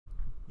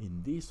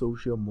In this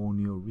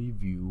Sociamonial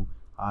review,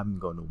 I'm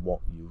going to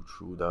walk you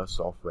through the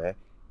software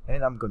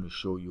and I'm going to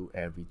show you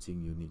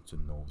everything you need to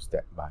know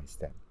step by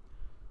step.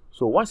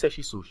 So what's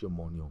actually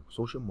Sociamonial?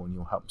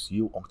 Sociamonial helps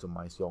you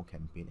optimize your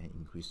campaign and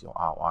increase your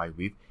ROI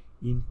with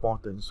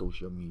important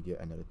social media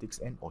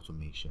analytics and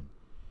automation.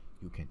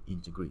 You can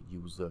integrate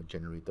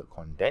user-generated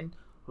content,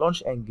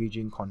 launch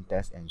engaging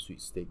contests and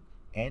sweepstakes,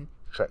 and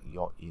track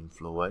your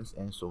influence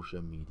and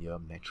social media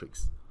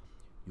metrics.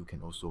 You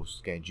can also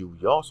schedule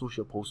your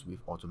social posts with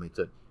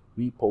automated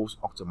reposts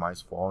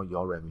optimized for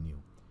your revenue.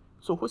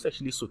 So who's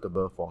actually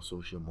suitable for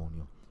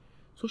Sociamonial?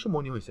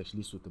 Sociamonial is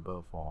actually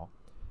suitable for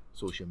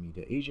social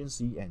media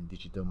agency and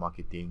digital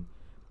marketing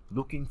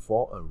looking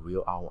for a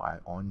real ROI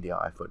on their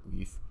effort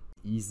with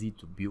easy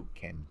to build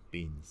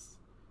campaigns.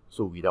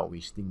 So without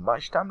wasting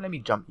much time, let me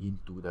jump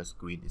into the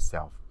screen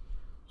itself.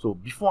 So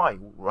before I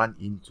run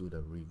into the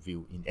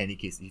review, in any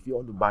case, if you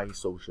want to buy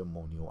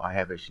Sociamonial, I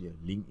have actually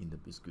a link in the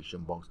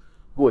description box.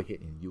 Go ahead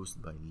and use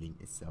the link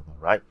itself,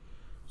 alright?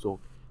 So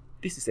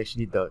this is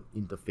actually the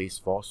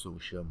interface for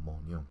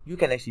Sociamonial. You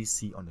can actually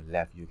see on the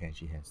left, you can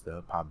actually have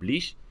the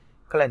publish,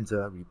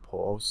 calendar,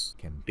 repost,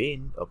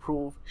 campaign,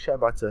 approve, share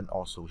button,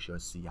 or social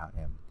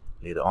CRM.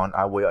 Later on,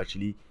 I will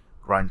actually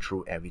run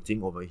through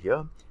everything over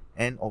here.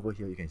 And over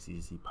here, you can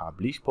see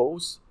publish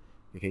posts.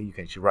 Okay, you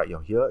can actually write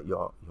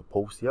your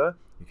post here.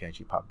 You can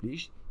actually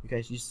publish. You can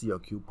actually see your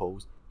queue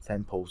post,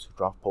 send post,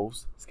 draft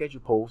post,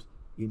 schedule post,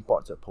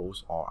 import a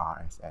post or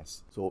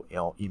RSS. So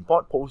your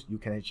import post, you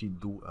can actually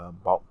do a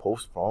bulk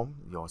post from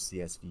your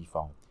CSV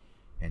file.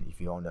 And if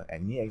you want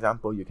any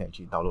example, you can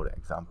actually download the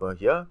example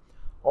here,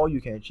 or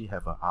you can actually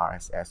have a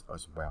RSS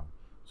as well.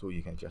 So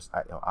you can just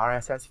add your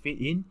RSS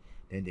feed in,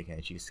 then they can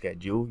actually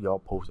schedule your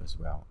post as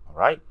well.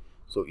 Alright,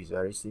 so it's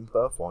very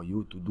simple for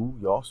you to do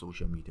your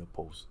social media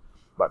posts.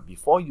 But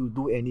before you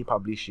do any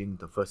publishing,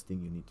 the first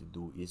thing you need to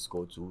do is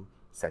go to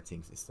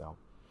settings itself.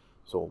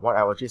 So what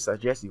I would actually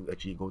suggest, you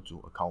actually go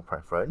to account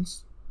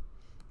preference.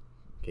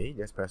 Okay,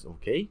 just press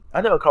OK.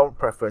 Under account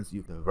preference,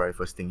 the very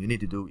first thing you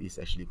need to do is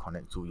actually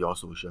connect to your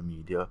social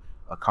media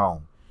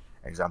account.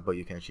 Example,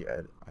 you can actually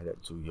add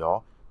it to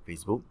your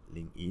Facebook,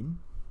 LinkedIn,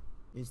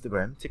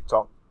 Instagram,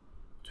 TikTok,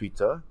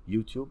 Twitter,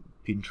 YouTube,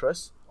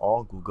 Pinterest,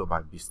 or Google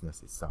My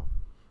Business itself.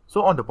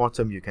 So on the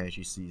bottom, you can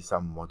actually see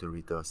some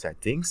moderator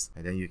settings,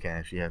 and then you can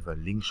actually have a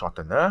link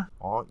shortener,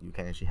 or you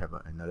can actually have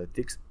an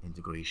analytics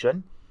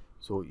integration.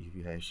 So if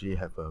you actually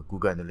have a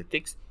Google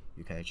Analytics,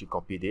 you can actually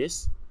copy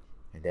this,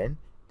 and then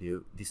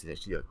this is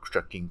actually a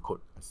tracking code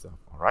itself.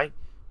 Alright,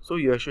 so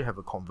you actually have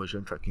a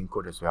conversion tracking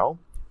code as well.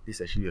 This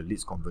is actually a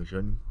leads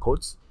conversion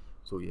codes.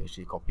 So you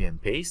actually copy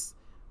and paste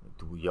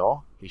to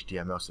your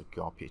HTML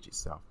secure page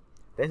itself.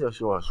 Then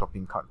there's also a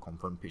shopping cart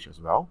confirm page as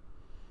well.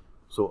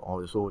 So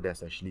also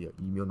there's actually an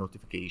email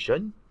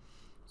notification.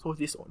 So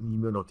this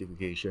email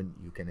notification,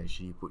 you can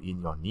actually put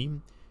in your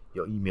name,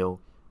 your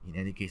email. In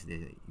any case that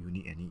you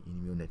need any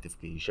email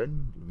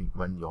notification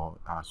when your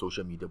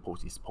social media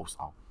post is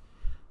posted out.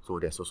 So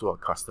there's also a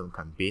custom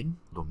campaign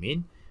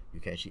domain.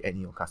 You can actually add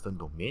in your custom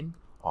domain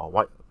or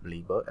white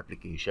label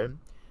application.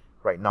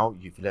 Right now,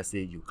 if let's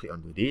say you click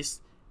onto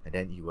this, and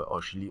then you will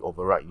actually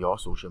override your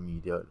social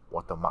media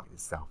watermark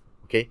itself.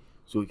 Okay,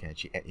 so you can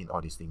actually add in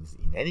all these things.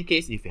 In any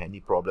case, if you have any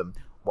problem,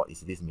 what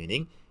is this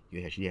meaning?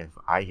 You actually have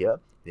I here.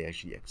 They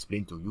actually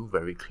explain to you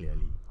very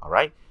clearly.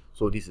 Alright,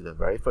 so this is the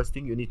very first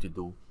thing you need to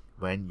do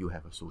when you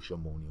have a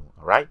Sociamonial.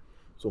 Alright,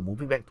 so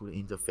moving back to the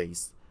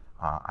interface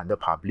under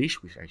publish,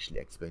 which I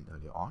actually explained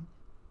earlier on.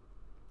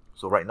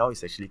 So right now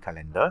it's actually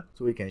calendar,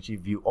 so you can actually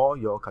view all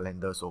your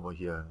calendars over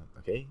here.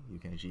 Okay, you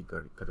can actually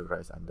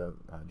categorize under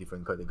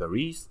different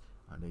categories,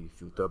 and then you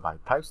filter by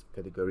types,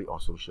 category, or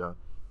social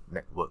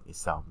network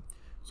itself.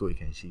 So you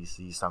can actually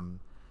see some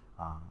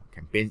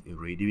campaigns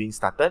already being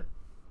started.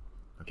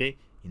 Okay,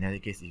 in any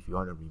case, if you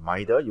want a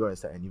reminder, you want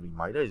to set any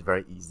reminder, it's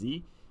very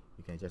easy.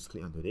 You can just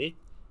click onto it,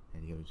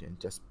 and you can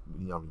just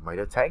put in your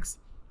reminder text,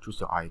 choose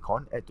your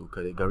icon, add to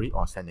category,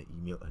 or send an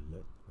email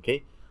alert.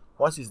 Okay,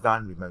 once it's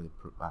done, remember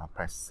to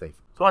press save.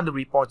 So on the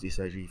reports, it's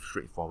actually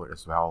straightforward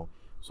as well.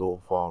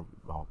 So for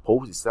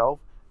posts itself,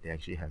 they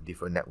actually have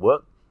different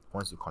network.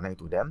 Once you connect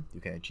to them,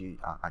 you can actually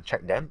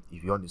uncheck them.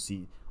 If you want to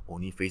see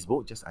only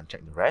Facebook, just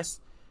uncheck the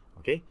rest.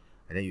 Okay,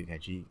 and then you can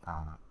actually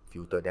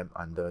filter them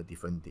under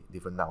different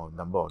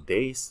number of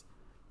days.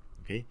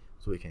 Okay,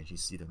 so you can actually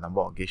see the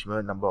number of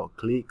engagement, number of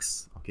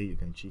clicks. Okay, you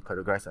can actually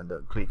categorize under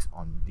clicks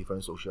on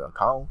different social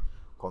account,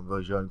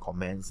 conversion,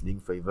 comments,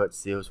 link favorite,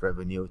 sales,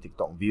 revenue,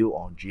 TikTok view,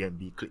 or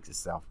GMB clicks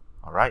itself.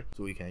 Alright,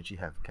 so you can actually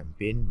have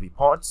campaign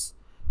reports,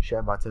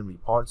 share button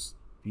reports,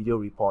 video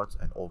reports,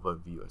 and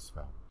overview as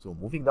well. So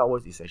moving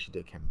downwards is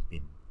actually the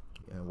campaign.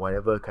 And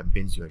whatever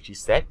campaigns you actually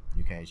set,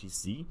 you can actually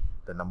see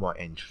the number of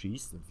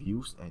entries, the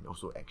views, and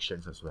also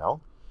actions as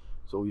well.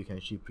 So you can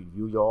actually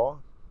preview your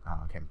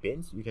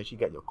campaigns. You can actually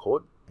get your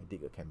code and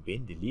take a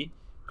campaign, delete,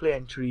 clear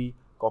entry,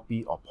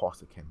 copy, or pause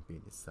the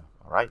campaign itself.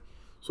 Alright,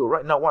 so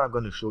right now what I'm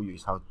going to show you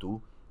is how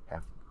to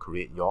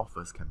create your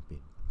first campaign.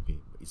 Okay,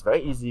 it's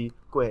very easy.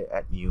 Go ahead and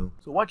add new.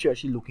 So what you're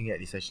actually looking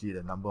at is actually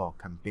the number of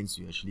campaigns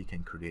you actually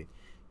can create.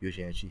 you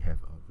can actually have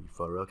a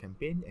referral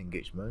campaign,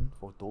 engagement,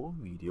 photo,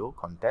 video,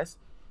 contest,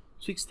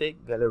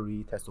 sweepstake,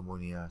 gallery,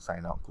 testimonial,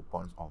 sign up,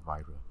 coupons, or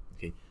viral.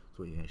 Okay,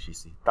 so you can actually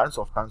see tons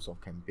of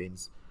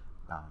campaigns,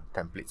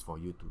 templates for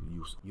you to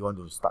use. You want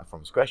to start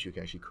from scratch, you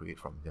can actually create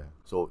from there.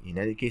 So in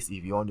any case,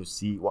 if you want to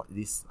see what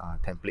this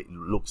template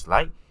looks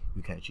like,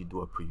 you can actually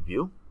do a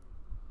preview.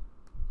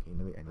 Okay,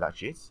 let me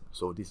enlarge it.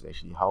 So this is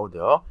actually how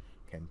the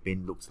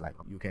campaign looks like.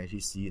 You can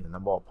actually see the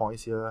number of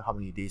points here, how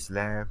many days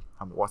left,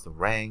 what's the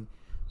rank.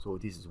 So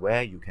this is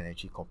where you can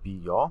actually copy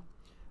your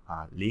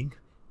link,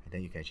 and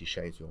then you can actually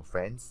share it to your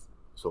friends.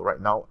 So right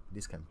now,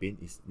 this campaign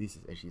is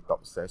actually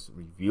top sales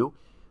review.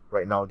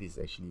 Right now, this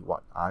is actually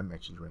what I'm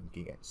actually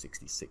ranking at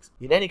 66.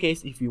 In any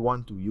case, if you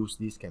want to use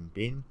this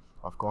campaign,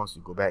 of course,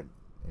 you go back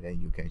and then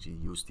you can actually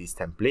use this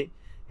template,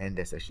 and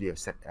there's actually a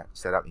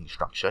setup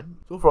instruction.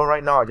 So for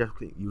right now, I just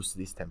click use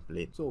this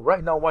template. So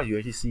right now, what you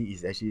actually see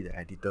is actually the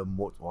editor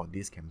mode for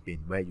this campaign,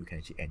 where you can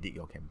actually edit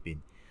your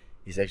campaign.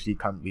 It's actually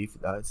come with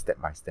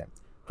step by step.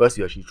 First,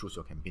 you actually choose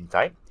your campaign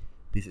type.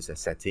 This is a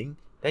setting.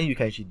 Then you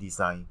can actually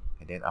design,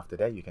 and then after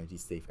that, you can actually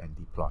save and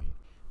deploy.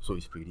 So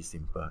it's pretty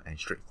simple and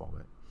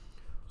straightforward.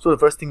 So the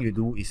first thing you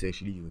do is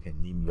actually you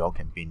can name your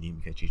campaign name.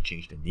 You can actually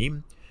change the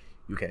name.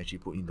 You can actually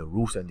put in the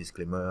rules and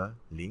disclaimer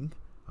link.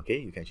 Okay,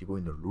 you can actually put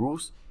in the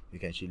rules. You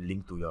can actually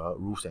link to your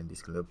rules and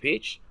disclaimer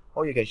page,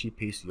 or you can actually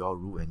paste your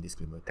rule and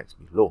disclaimer text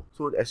below.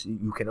 So actually,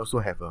 you can also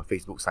have a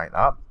Facebook sign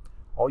up,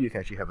 or you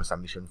can actually have a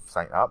submission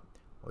sign up,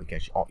 or you can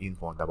actually opt in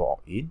for double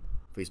opt in.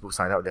 Facebook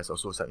sign up, there's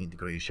also some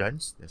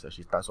integrations. There's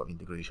actually tons of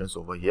integrations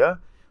over here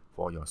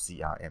for your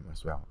CRM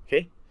as well.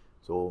 Okay,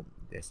 so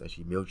there's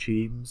actually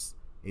MailChimp,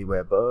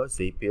 Aweber,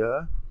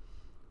 Zapier,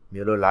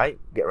 MailerLite,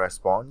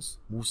 GetResponse,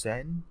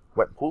 MoveSend,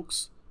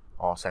 Webhooks,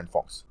 or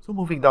SendFox. So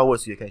moving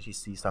downwards, you can actually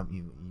see some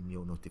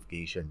email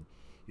notification.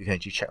 You can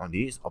actually check on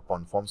this.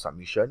 Upon form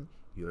submission,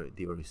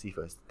 they will receive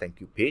a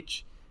thank you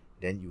page.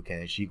 Then you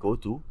can actually go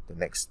to the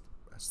next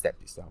step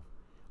itself.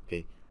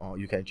 Okay, or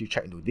you can actually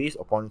check into this.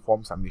 Upon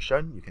form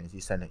submission, you can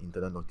actually send an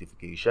internal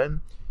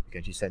notification. You can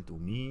actually send to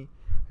me,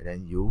 and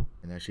then you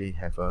can actually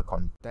have a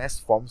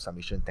contest form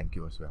submission thank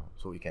you as well.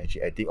 So you can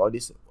actually edit all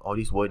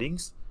these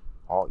wordings,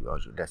 or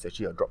there's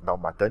actually a drop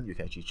down button. You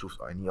can actually choose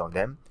any of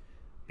them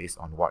based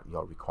on what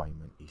your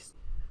requirement is.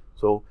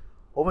 So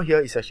over here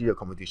is actually the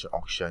competition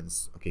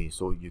auctions. Okay,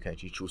 so you can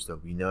actually choose the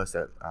winner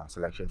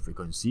selection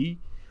frequency,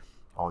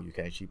 or you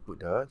can actually put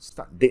the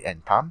start date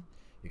and time.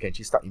 You can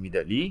actually start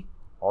immediately,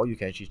 or you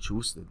can actually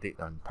choose the date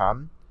and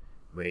time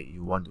where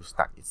you want to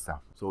start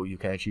itself. So you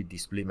can actually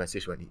display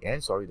message when it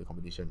ends, sorry, the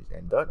competition is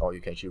ended, or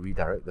you can actually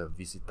redirect the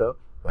visitor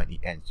when it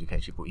ends. You can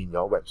actually put in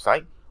your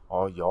website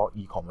or your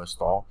e-commerce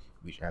store,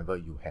 whichever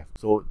you have.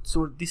 So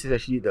this is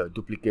actually the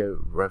duplicate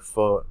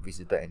refer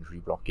visitor entry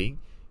blocking.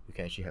 You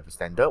can actually have a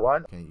standard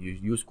one. You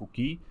can use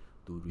cookie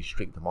to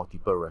restrict the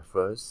multiple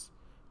refers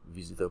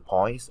visitor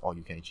points, or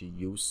you can actually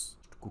use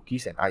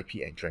cookies and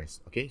IP address.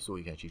 Okay, so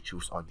you can actually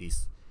choose all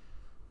these.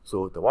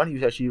 So the one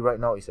you actually right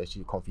now is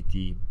actually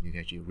confetti. You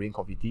can actually ring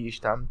confetti each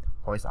time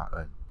points are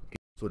earned. Okay.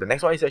 So the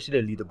next one is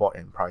actually the leaderboard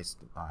and price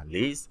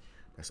list.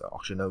 There's an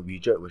optional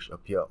widget which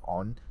appear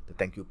on the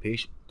thank you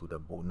page to the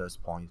bonus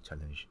point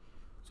challenge.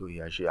 So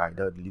you actually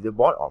either the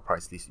leaderboard or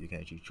price list you can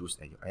actually choose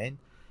at your end,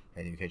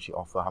 and you can actually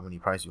offer how many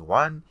prize you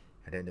want,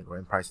 and then the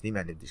grand prize name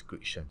and the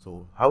description.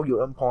 So how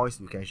you earn points,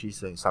 you can actually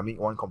submit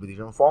one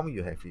competition form,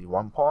 you have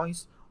 1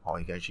 points, or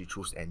you can actually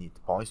choose any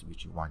points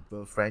which you want. If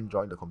a friend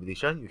join the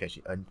competition, you can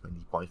actually earn 20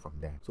 points from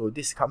there. So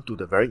this comes to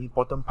the very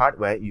important part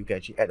where you can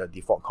actually add a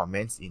default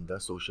comments in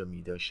the social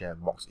media share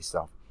box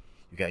itself.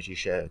 You can actually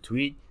share a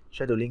tweet,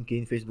 share the link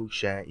in Facebook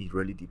share. It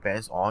really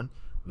depends on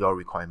your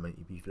requirement.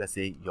 If let's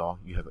say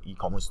you have an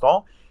e-commerce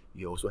store,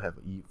 you also have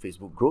an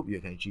Facebook group, you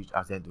can actually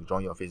ask them to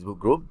join your Facebook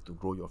group to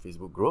grow your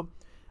Facebook group,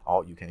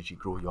 or you can actually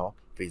grow your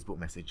Facebook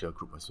Messenger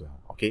group as well.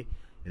 Okay,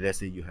 and let's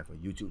say you have a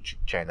YouTube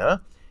channel,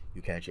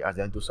 you can actually ask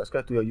them to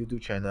subscribe to your YouTube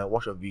channel,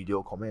 watch a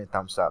video, comment and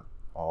thumbs up,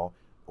 or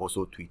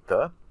also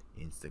Twitter,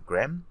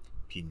 Instagram,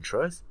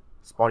 Pinterest,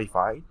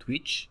 Spotify,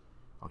 Twitch,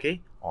 okay,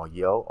 or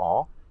Yale,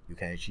 or you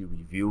can actually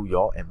review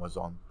your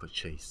Amazon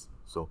purchase.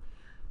 So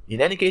in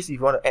any case, if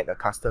you want to add a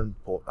custom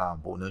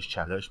bonus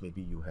challenge,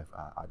 maybe you have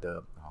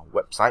other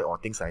website or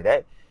things like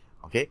that,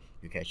 okay,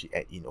 you can actually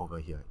add in over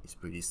here. It's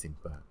pretty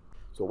simple.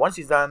 So once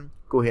it's done,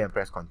 go ahead and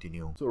press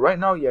continue. So right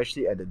now you're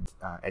actually at the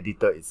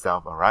editor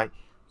itself, alright.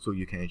 So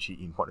you can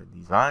actually import the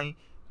design.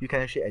 You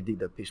can actually edit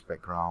the page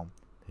background,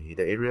 the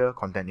header area,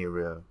 content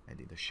area,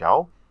 edit the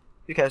shell.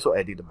 You can also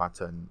edit the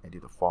button,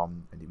 edit the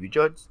form, edit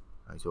widgets,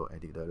 also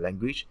edit the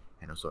language,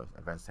 and also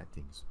advanced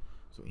settings.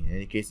 So in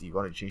any case, if you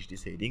want to change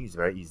this heading, it's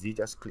very easy.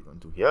 Just click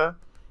onto here,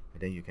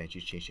 and then you can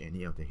actually change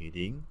any of the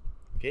heading.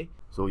 Okay,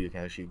 so you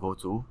can actually go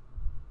to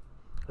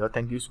the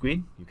thank you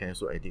screen. You can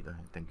also edit the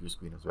thank you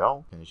screen as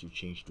well. You can actually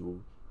change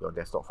to your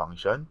desktop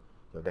function,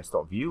 your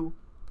desktop view,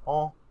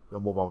 or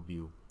your mobile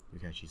view. You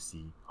can actually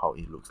see how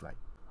it looks like.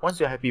 Once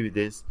you're happy with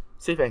this,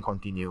 save and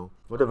continue.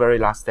 For the very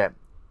last step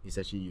is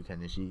actually you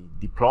can actually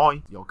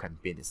deploy your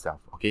campaign itself.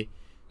 Okay,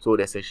 so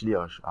there's actually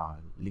a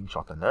link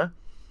shortener.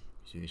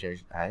 So you can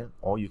add,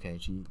 or you can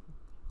actually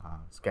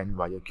scan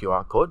via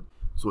QR code.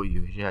 So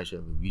you can actually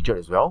have a widget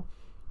as well.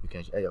 You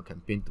can add your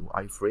campaign to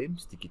iframe,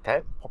 sticky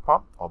tab,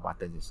 pop-up, or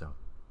buttons itself.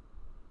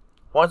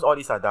 Once all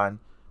these are done,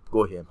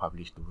 go ahead and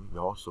publish to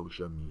your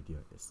social media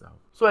itself.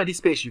 So at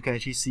this page, you can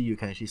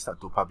actually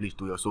start to publish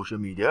to your social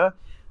media.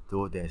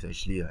 So there's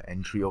actually an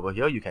entry over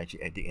here. You can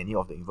actually edit any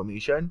of the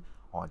information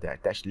or the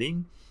attached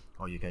link,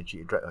 or you can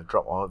actually drag a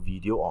drop or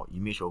video or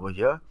image over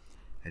here,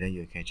 and then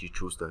you can actually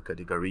choose the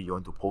category you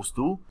want to post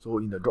to. So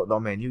in the drop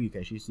down menu, you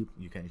can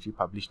actually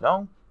publish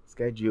now,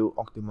 schedule,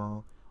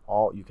 optimal,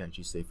 or you can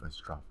actually save as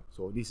draft.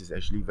 So this is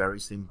actually very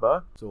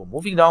simple. So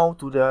moving down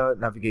to the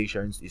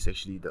navigations is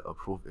actually the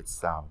approve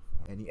itself.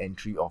 Any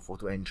entry or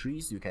photo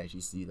entries, you can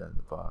actually see the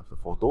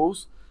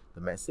photos,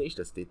 the message,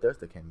 the status,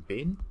 the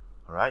campaign.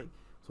 Alright,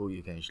 so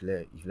you can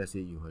actually, if let's say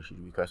you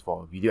actually request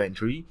for a video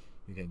entry,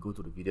 you can go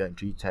to the video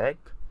entry tag,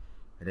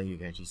 and then you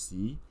can actually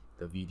see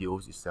the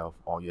videos itself,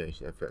 or you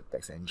actually have a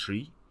text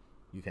entry.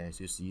 You can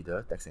actually see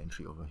the text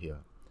entry over here.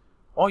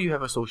 Or you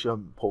have a social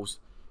post,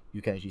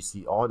 you can actually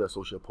see all the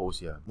social posts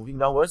here. Moving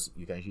downwards,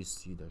 you can actually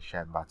see the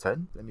share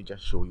button. Let me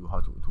just show you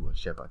how to do a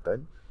share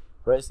button.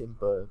 Very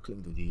simple,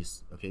 click to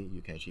this. Okay,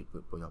 you can actually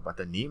put your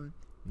button name.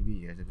 Maybe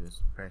you can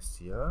just press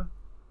here.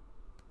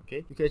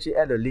 Okay, you can actually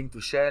add a link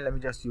to share. Let me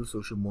just use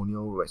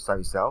Sociamonial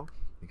website itself.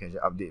 You can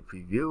just update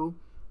preview.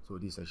 So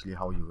this is actually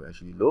how you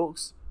actually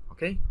looks.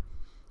 Okay,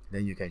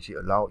 then you can actually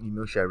allow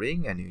email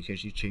sharing, and you can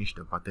actually change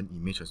the button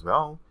image as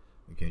well.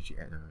 You can actually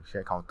add a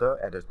share counter,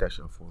 add a dash,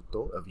 a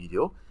photo, a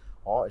video,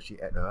 or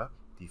actually add a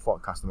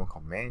default customer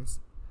comments,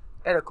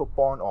 add a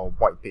coupon or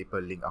white paper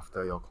link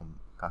after your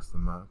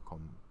customer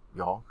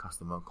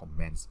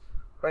comments.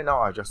 Right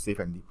now, I just save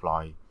and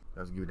deploy.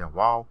 Just give them a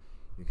while.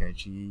 You can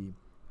actually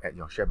add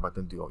your share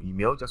button to your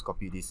email. Just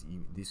copy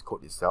this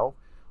code itself,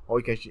 or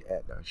you can actually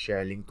add a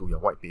share link to your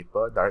white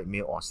paper, direct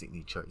mail, or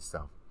signature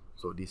itself.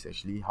 So this is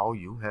actually how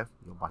you have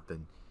your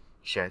button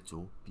share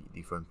to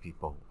different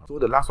people. So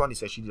the last one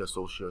is actually the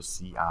social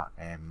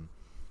CRM.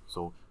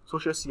 So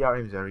social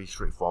CRM is very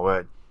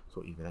straightforward.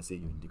 So if let's say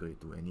you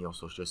integrate to any of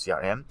social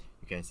CRM,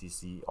 you can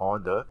see all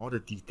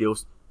the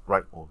details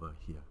right over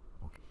here.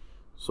 Okay.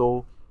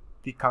 So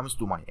this comes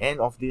to my end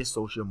of this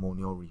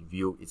Sociamonial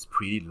review. It's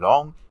pretty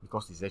long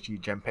because it's actually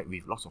jam-packed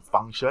with lots of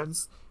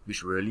functions,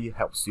 which really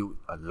helps you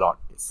a lot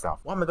itself.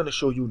 What I'm going to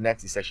show you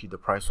next is actually the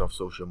price of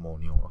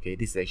Sociamonial. Okay,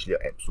 this is actually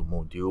an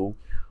appsumo deal.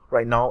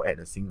 Right now at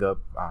a single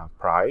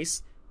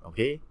price,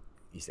 okay,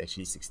 it's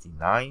actually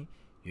 69.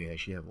 You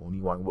actually have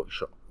only one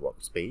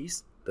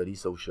workspace, 30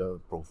 social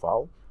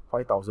profile,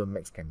 5,000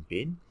 max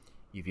campaign.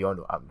 If you want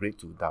to upgrade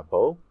to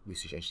double,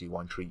 which is actually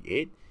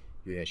 138,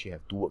 you actually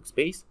have 2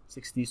 workspace,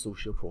 60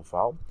 social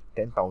profile,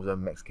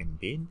 10,000 max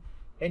campaign.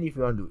 And if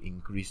you want to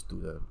increase to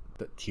the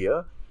third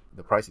tier,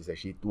 the price is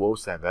actually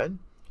 207.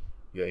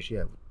 You actually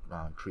have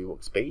 3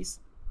 workspace,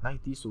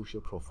 90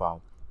 social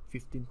profile,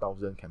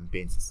 15,000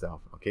 campaigns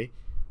itself. Okay,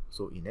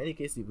 so in any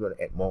case, if you want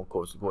to add more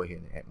codes, go ahead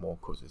and add more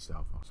codes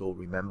itself. So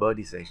remember,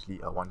 this is actually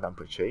a one-time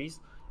purchase,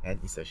 and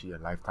it's actually a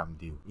lifetime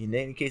deal. In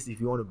any case, if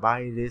you want to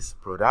buy this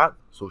product,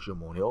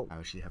 Sociamonial, I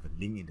actually have a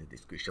link in the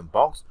description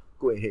box.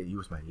 Go ahead and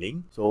use my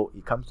link. So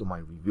it comes to my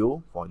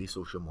review for this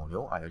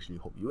Sociamonial. I actually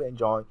hope you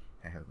enjoy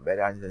and have a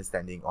better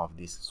understanding of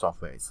this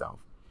software itself.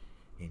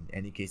 In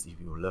any case, if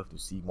you would love to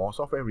see more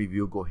software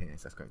review, go ahead and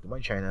subscribe to my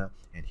channel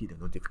and hit the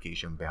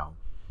notification bell.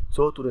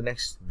 So to the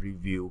next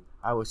review,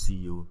 I will see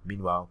you.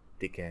 Meanwhile,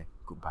 take care.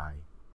 Goodbye.